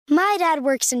My dad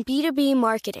works in B2B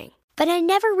marketing, but I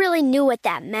never really knew what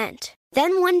that meant.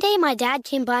 Then one day my dad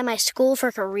came by my school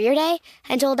for career day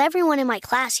and told everyone in my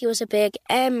class he was a big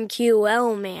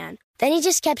MQL man. Then he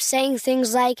just kept saying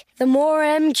things like, the more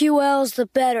MQLs, the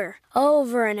better,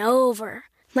 over and over.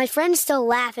 My friends still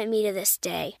laugh at me to this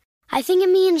day. I think it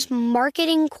means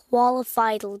marketing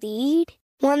qualified lead.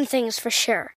 One thing's for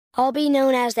sure, I'll be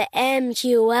known as the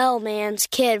MQL man's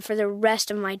kid for the rest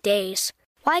of my days.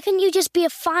 Why couldn't you just be a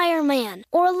fireman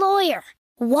or a lawyer?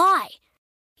 Why?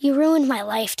 You ruined my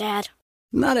life, Dad.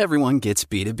 Not everyone gets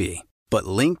B2B, but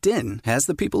LinkedIn has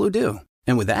the people who do.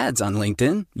 And with ads on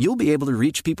LinkedIn, you'll be able to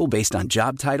reach people based on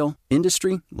job title,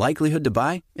 industry, likelihood to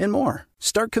buy, and more.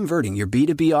 Start converting your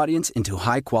B2B audience into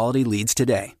high-quality leads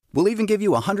today. We'll even give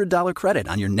you a $100 credit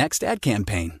on your next ad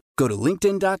campaign. Go to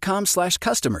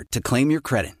linkedin.com/customer to claim your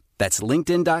credit. That's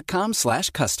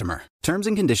linkedin.com/customer. Terms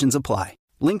and conditions apply.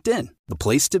 LinkedIn, the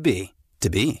place to be, to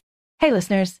be. Hey,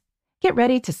 listeners, get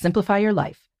ready to simplify your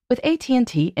life with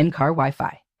AT&T in-car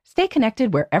Wi-Fi. Stay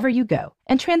connected wherever you go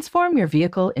and transform your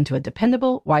vehicle into a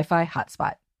dependable Wi-Fi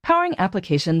hotspot. Powering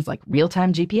applications like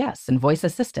real-time GPS and voice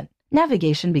assistant,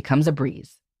 navigation becomes a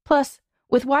breeze. Plus,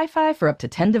 with Wi-Fi for up to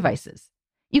 10 devices,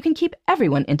 you can keep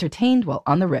everyone entertained while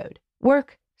on the road,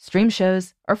 work, stream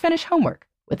shows, or finish homework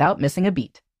without missing a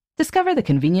beat. Discover the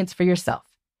convenience for yourself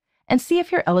and see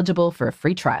if you're eligible for a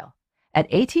free trial at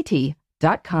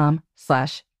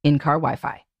att.com/in-car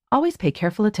Wi-Fi. Always pay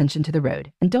careful attention to the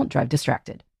road and don't drive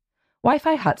distracted.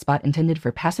 Wi-Fi hotspot intended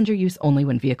for passenger use only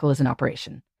when vehicle is in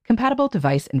operation. Compatible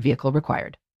device and vehicle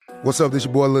required. What's up, this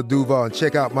your boy Lil Duval, and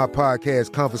check out my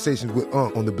podcast, Conversations with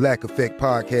Unc, on the Black Effect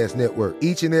Podcast Network.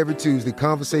 Each and every Tuesday,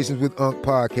 Conversations with Unc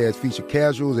podcast feature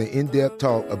casuals and in-depth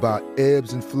talk about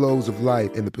ebbs and flows of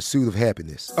life and the pursuit of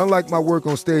happiness. Unlike my work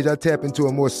on stage, I tap into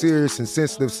a more serious and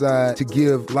sensitive side to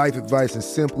give life advice and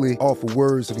simply offer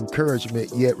words of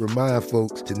encouragement, yet remind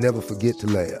folks to never forget to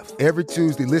laugh. Every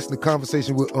Tuesday, listen to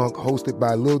Conversation with Unc, hosted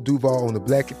by Lil Duval on the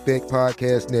Black Effect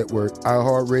Podcast Network,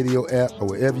 iHeartRadio app, or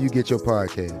wherever you get your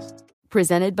podcasts.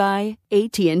 Presented by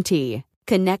AT&T.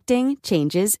 Connecting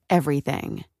changes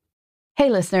everything. Hey,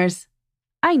 listeners,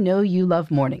 I know you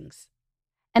love mornings.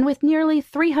 And with nearly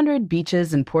 300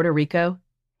 beaches in Puerto Rico,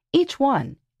 each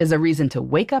one is a reason to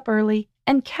wake up early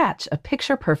and catch a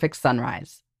picture-perfect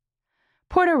sunrise.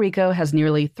 Puerto Rico has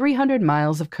nearly 300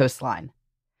 miles of coastline,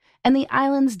 and the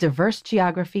island's diverse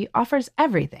geography offers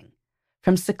everything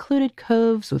from secluded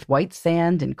coves with white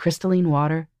sand and crystalline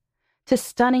water to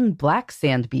stunning black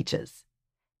sand beaches,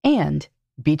 and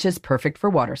beaches perfect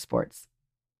for water sports.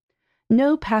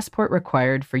 No passport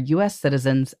required for U.S.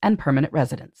 citizens and permanent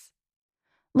residents.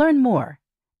 Learn more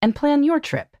and plan your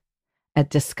trip at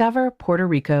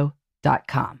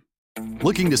discoverpuertorico.com.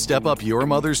 Looking to step up your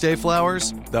Mother's Day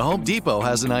flowers? The Home Depot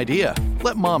has an idea.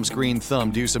 Let Mom's green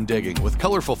thumb do some digging with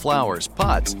colorful flowers,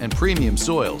 pots, and premium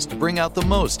soils to bring out the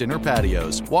most in her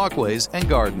patios, walkways, and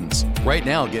gardens. Right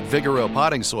now, get Vigoro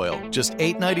potting soil, just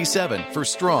 $8.97 for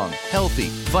strong, healthy,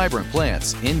 vibrant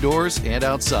plants indoors and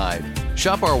outside.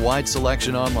 Shop our wide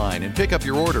selection online and pick up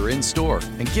your order in-store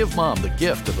and give Mom the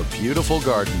gift of a beautiful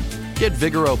garden. Get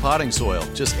Vigoro potting soil,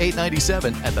 just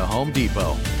 $8.97 at the Home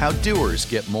Depot. How doers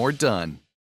get more done.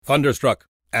 Thunderstruck.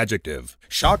 Adjective.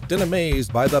 Shocked and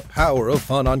amazed by the power of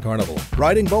fun on Carnival.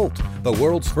 Riding Bolt, the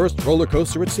world's first roller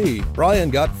coaster at sea. Brian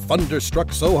got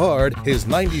thunderstruck so hard, his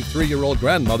 93-year-old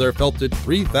grandmother felt it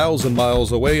 3,000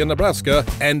 miles away in Nebraska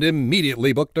and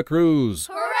immediately booked a cruise.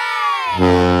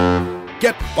 Hooray!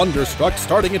 Get Thunderstruck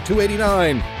starting at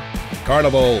 $289.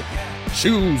 Carnival.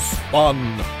 Choose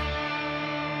fun.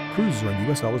 Cruises are in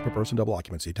U.S. dollars per person, double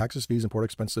occupancy. Taxes, fees, and port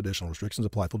expenses additional. Restrictions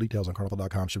apply. Full details on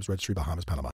carnival.com. Ships registry, Bahamas,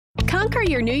 Panama. Conquer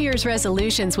your New Year's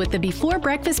resolutions with the Before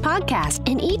Breakfast podcast.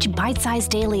 In each bite-sized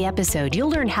daily episode, you'll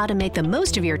learn how to make the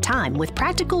most of your time with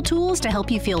practical tools to help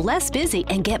you feel less busy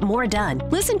and get more done.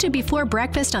 Listen to Before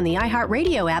Breakfast on the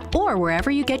iHeartRadio app or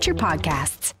wherever you get your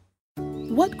podcasts.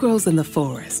 What grows in the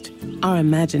forest? Our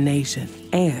imagination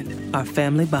and our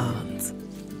family bonds.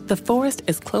 The forest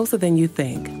is closer than you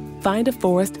think. Find a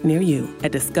forest near you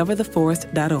at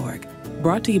discovertheforest.org.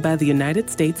 Brought to you by the United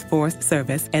States Forest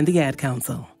Service and the Ad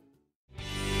Council.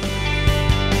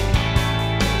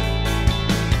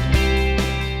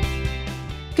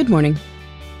 Good morning.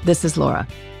 This is Laura.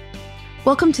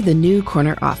 Welcome to the New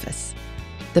Corner Office,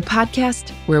 the podcast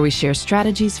where we share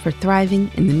strategies for thriving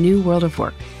in the new world of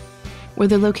work, where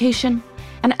the location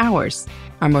and hours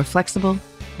are more flexible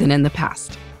than in the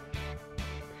past.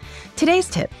 Today's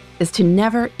tip is to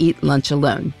never eat lunch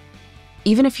alone,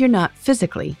 even if you're not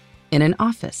physically in an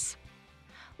office.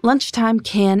 Lunchtime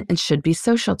can and should be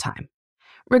social time.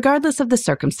 Regardless of the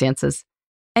circumstances,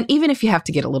 and even if you have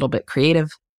to get a little bit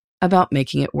creative about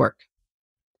making it work.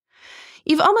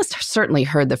 You've almost certainly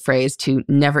heard the phrase to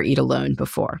never eat alone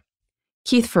before.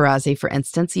 Keith Ferrazzi, for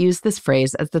instance, used this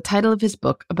phrase as the title of his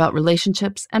book about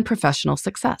relationships and professional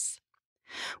success.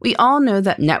 We all know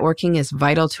that networking is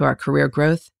vital to our career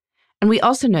growth, and we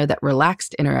also know that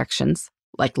relaxed interactions,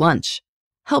 like lunch,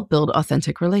 help build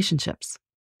authentic relationships.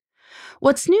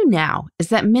 What's new now is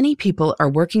that many people are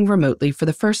working remotely for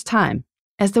the first time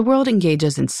as the world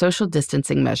engages in social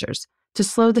distancing measures to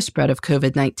slow the spread of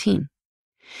COVID-19.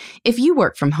 If you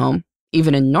work from home,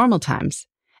 even in normal times,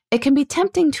 it can be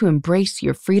tempting to embrace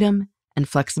your freedom and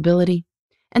flexibility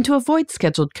and to avoid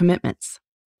scheduled commitments.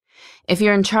 If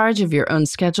you're in charge of your own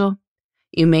schedule,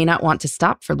 you may not want to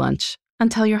stop for lunch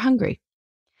until you're hungry.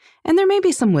 And there may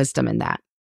be some wisdom in that,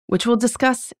 which we'll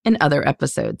discuss in other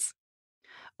episodes.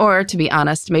 Or, to be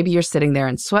honest, maybe you're sitting there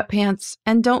in sweatpants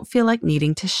and don't feel like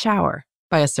needing to shower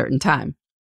by a certain time.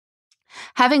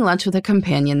 Having lunch with a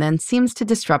companion then seems to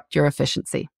disrupt your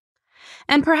efficiency.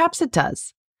 And perhaps it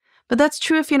does, but that's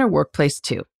true if you're in a workplace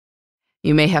too.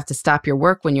 You may have to stop your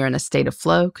work when you're in a state of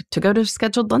flow to go to a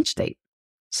scheduled lunch date.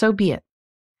 So be it.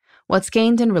 What's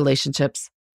gained in relationships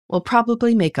will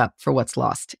probably make up for what's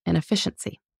lost in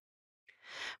efficiency.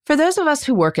 For those of us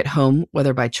who work at home,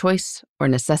 whether by choice or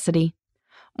necessity,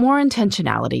 more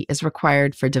intentionality is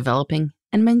required for developing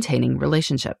and maintaining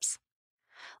relationships.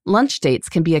 Lunch dates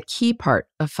can be a key part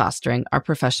of fostering our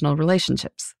professional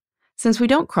relationships, since we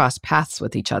don't cross paths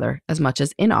with each other as much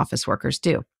as in-office workers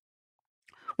do.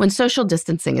 When social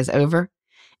distancing is over,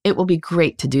 it will be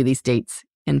great to do these dates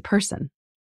in person.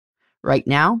 Right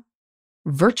now,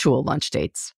 virtual lunch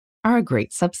dates are a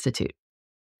great substitute.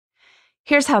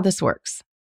 Here's how this works.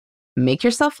 Make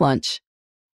yourself lunch,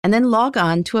 and then log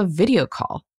on to a video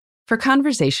call for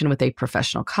conversation with a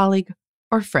professional colleague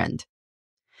or friend.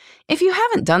 If you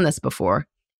haven't done this before,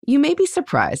 you may be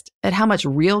surprised at how much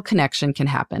real connection can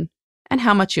happen and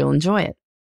how much you'll enjoy it.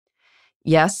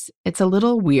 Yes, it's a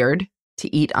little weird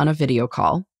to eat on a video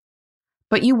call,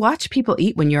 but you watch people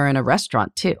eat when you're in a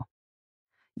restaurant too.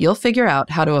 You'll figure out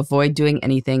how to avoid doing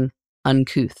anything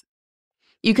uncouth.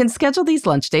 You can schedule these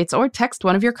lunch dates or text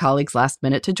one of your colleagues last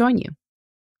minute to join you,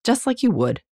 just like you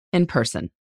would in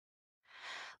person.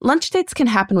 Lunch dates can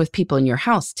happen with people in your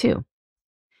house too.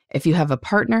 If you have a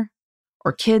partner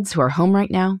or kids who are home right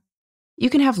now, you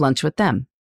can have lunch with them.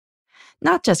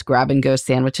 Not just grab-and-go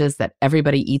sandwiches that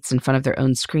everybody eats in front of their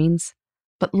own screens,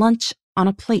 but lunch on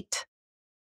a plate,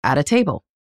 at a table,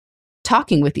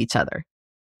 talking with each other.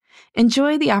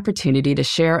 Enjoy the opportunity to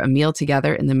share a meal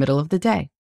together in the middle of the day.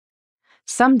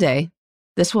 Someday,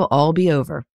 this will all be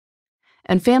over,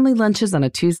 and family lunches on a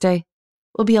Tuesday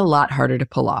will be a lot harder to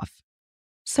pull off.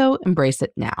 So embrace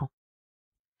it now.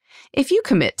 If you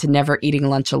commit to never eating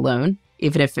lunch alone,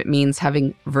 even if it means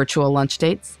having virtual lunch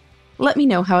dates, let me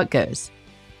know how it goes.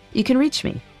 You can reach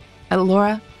me at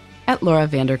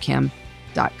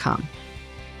laura@lauravanderkam.com.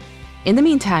 In the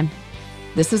meantime,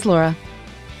 this is Laura.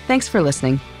 Thanks for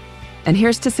listening, and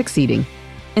here's to succeeding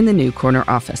in the New Corner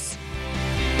Office.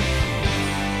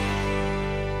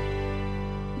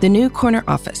 The New Corner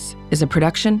Office is a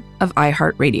production of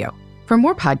iHeartRadio. For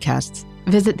more podcasts,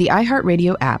 visit the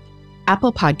iHeartRadio app,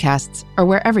 Apple Podcasts, or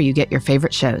wherever you get your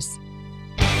favorite shows.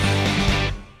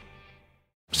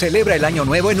 Celebra el año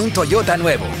nuevo en un Toyota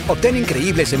nuevo. Obtén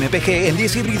increíbles MPG en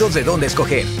 10 híbridos de dónde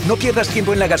escoger. No pierdas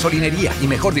tiempo en la gasolinería y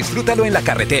mejor disfrútalo en la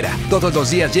carretera. Todos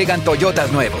los días llegan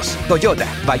Toyotas nuevos. Toyota,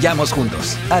 vayamos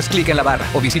juntos. Haz clic en la barra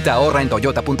o visita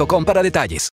ahorraentoyota.com para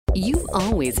detalles. You've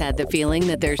always had the feeling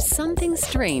that there's something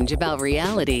strange about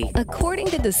reality. According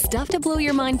to the Stuff to Blow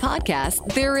Your Mind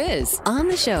podcast, there is. On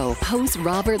the show, hosts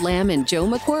Robert Lamb and Joe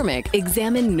McCormick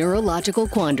examine neurological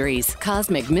quandaries,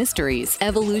 cosmic mysteries,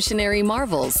 evolutionary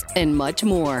marvels, and much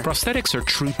more. Prosthetics are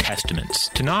true testaments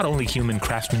to not only human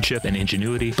craftsmanship and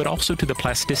ingenuity, but also to the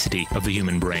plasticity of the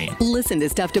human brain. Listen to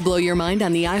Stuff to Blow Your Mind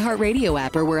on the iHeartRadio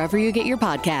app or wherever you get your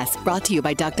podcasts. Brought to you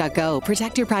by DuckDuckGo.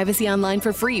 Protect your privacy online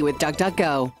for free with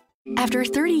DuckDuckGo. After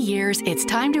 30 years, it's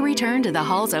time to return to the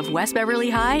halls of West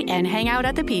Beverly High and hang out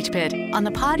at the Peach Pit. On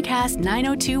the podcast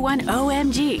 90210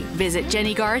 OMG, visit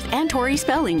Jenny Garth and Tori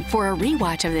Spelling for a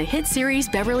rewatch of the hit series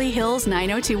Beverly Hills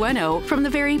 90210 from the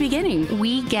very beginning.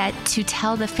 We get to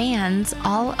tell the fans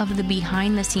all of the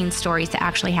behind-the-scenes stories that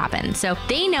actually happened. So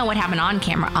they know what happened on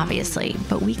camera, obviously,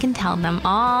 but we can tell them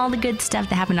all the good stuff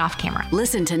that happened off camera.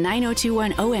 Listen to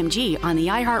 90210 OMG on the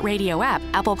iHeartRadio app,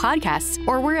 Apple Podcasts,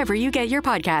 or wherever you get your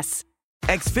podcasts.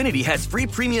 Xfinity has free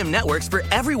premium networks for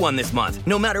everyone this month,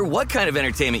 no matter what kind of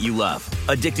entertainment you love.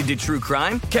 Addicted to true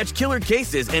crime? Catch killer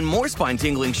cases and more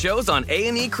spine-tingling shows on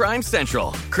A&E Crime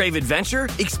Central. Crave adventure?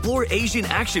 Explore Asian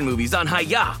action movies on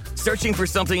Hi-Ya. Searching for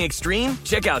something extreme?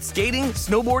 Check out skating,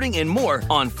 snowboarding, and more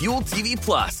on Fuel TV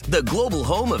Plus, the global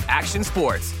home of action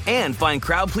sports. And find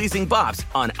crowd-pleasing bops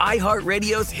on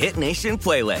iHeartRadio's Hit Nation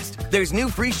playlist. There's new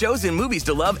free shows and movies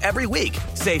to love every week.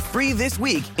 Say free this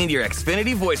week in your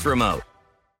Xfinity voice remote.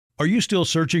 Are you still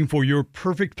searching for your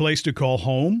perfect place to call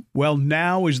home? Well,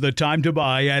 now is the time to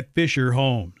buy at Fisher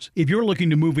Homes. If you're looking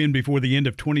to move in before the end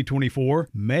of 2024,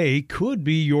 May could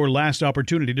be your last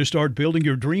opportunity to start building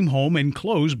your dream home and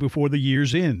close before the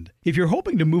year's end. If you're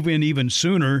hoping to move in even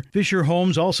sooner, Fisher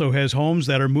Homes also has homes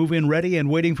that are move-in ready and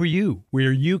waiting for you,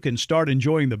 where you can start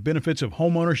enjoying the benefits of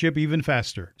homeownership even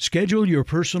faster. Schedule your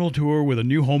personal tour with a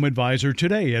new home advisor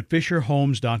today at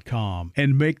FisherHomes.com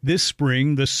and make this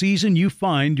spring the season you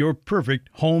find your perfect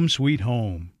home sweet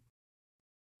home.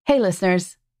 Hey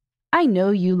listeners, I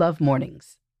know you love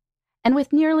mornings. And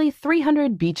with nearly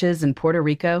 300 beaches in Puerto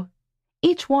Rico,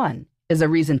 each one is a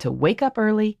reason to wake up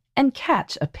early and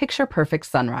catch a picture-perfect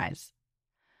sunrise.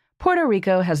 Puerto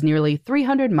Rico has nearly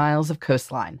 300 miles of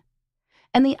coastline,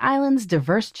 and the island's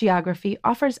diverse geography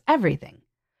offers everything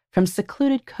from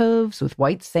secluded coves with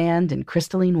white sand and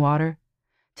crystalline water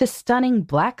to stunning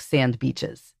black sand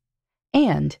beaches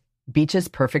and beaches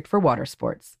perfect for water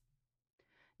sports.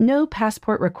 No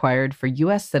passport required for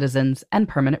U.S. citizens and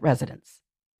permanent residents.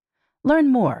 Learn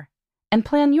more and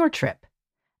plan your trip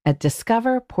at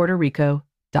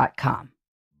discoverpuertorico.com.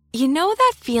 You know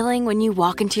that feeling when you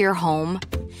walk into your home,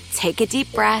 take a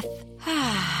deep breath,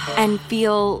 and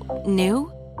feel new?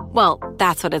 Well,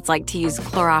 that's what it's like to use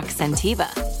Clorox Scentiva.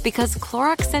 Because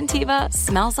Clorox Scentiva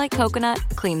smells like coconut,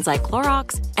 cleans like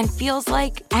Clorox, and feels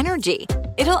like energy.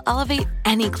 It'll elevate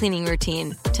any cleaning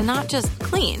routine to not just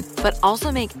clean, but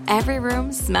also make every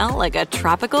room smell like a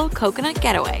tropical coconut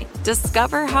getaway.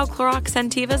 Discover how Clorox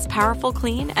Scentiva's powerful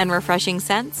clean and refreshing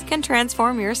scents can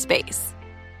transform your space.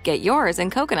 Get yours in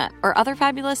coconut or other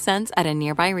fabulous scents at a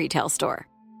nearby retail store.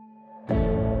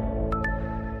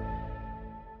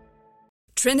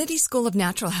 Trinity School of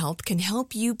Natural Health can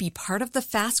help you be part of the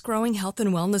fast-growing health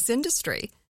and wellness industry.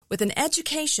 With an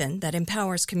education that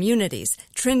empowers communities,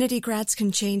 Trinity grads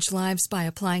can change lives by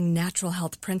applying natural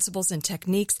health principles and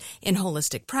techniques in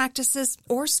holistic practices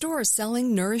or stores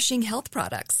selling nourishing health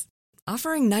products.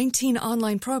 Offering 19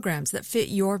 online programs that fit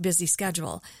your busy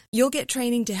schedule, you'll get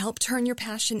training to help turn your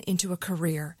passion into a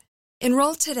career.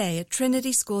 Enroll today at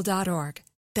trinityschool.org.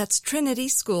 That's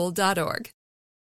trinityschool.org.